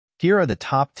Here are the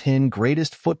top 10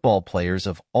 greatest football players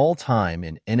of all time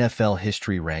in NFL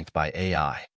history ranked by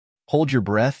AI. Hold your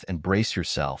breath and brace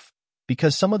yourself,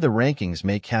 because some of the rankings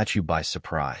may catch you by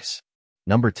surprise.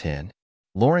 Number 10.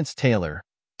 Lawrence Taylor,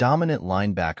 dominant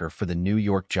linebacker for the New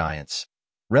York Giants,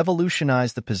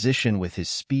 revolutionized the position with his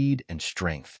speed and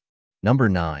strength. Number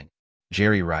 9.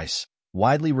 Jerry Rice,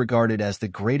 widely regarded as the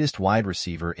greatest wide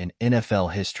receiver in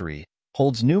NFL history,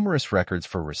 holds numerous records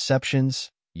for receptions,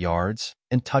 yards,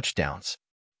 and touchdowns.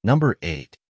 Number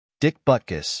 8. Dick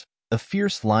Butkus, a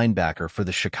fierce linebacker for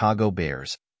the Chicago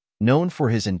Bears, known for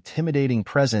his intimidating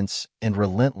presence and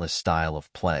relentless style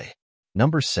of play.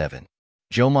 Number 7.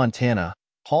 Joe Montana,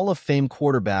 Hall of Fame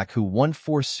quarterback who won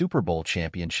 4 Super Bowl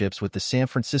championships with the San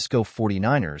Francisco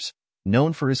 49ers,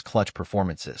 known for his clutch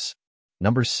performances.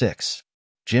 Number 6.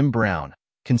 Jim Brown,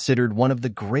 considered one of the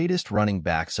greatest running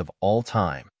backs of all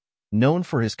time, known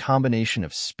for his combination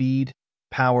of speed,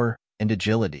 power, and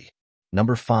agility.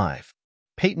 Number 5.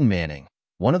 Peyton Manning,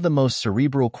 one of the most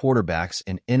cerebral quarterbacks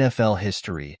in NFL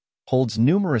history, holds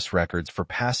numerous records for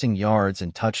passing yards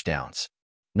and touchdowns.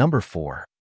 Number 4.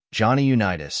 Johnny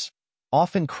Unitas,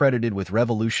 often credited with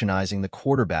revolutionizing the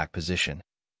quarterback position,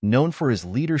 known for his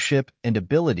leadership and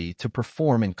ability to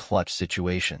perform in clutch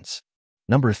situations.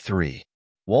 Number 3.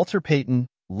 Walter Payton,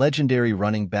 legendary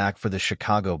running back for the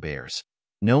Chicago Bears,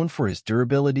 known for his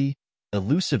durability,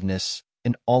 elusiveness,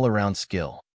 and all-around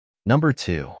skill. Number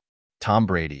 2. Tom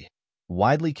Brady,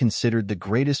 widely considered the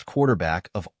greatest quarterback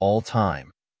of all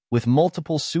time, with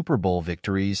multiple Super Bowl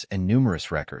victories and numerous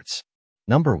records.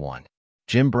 Number 1.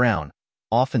 Jim Brown,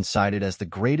 often cited as the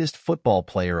greatest football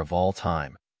player of all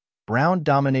time. Brown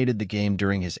dominated the game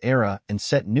during his era and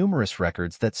set numerous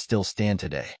records that still stand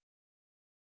today.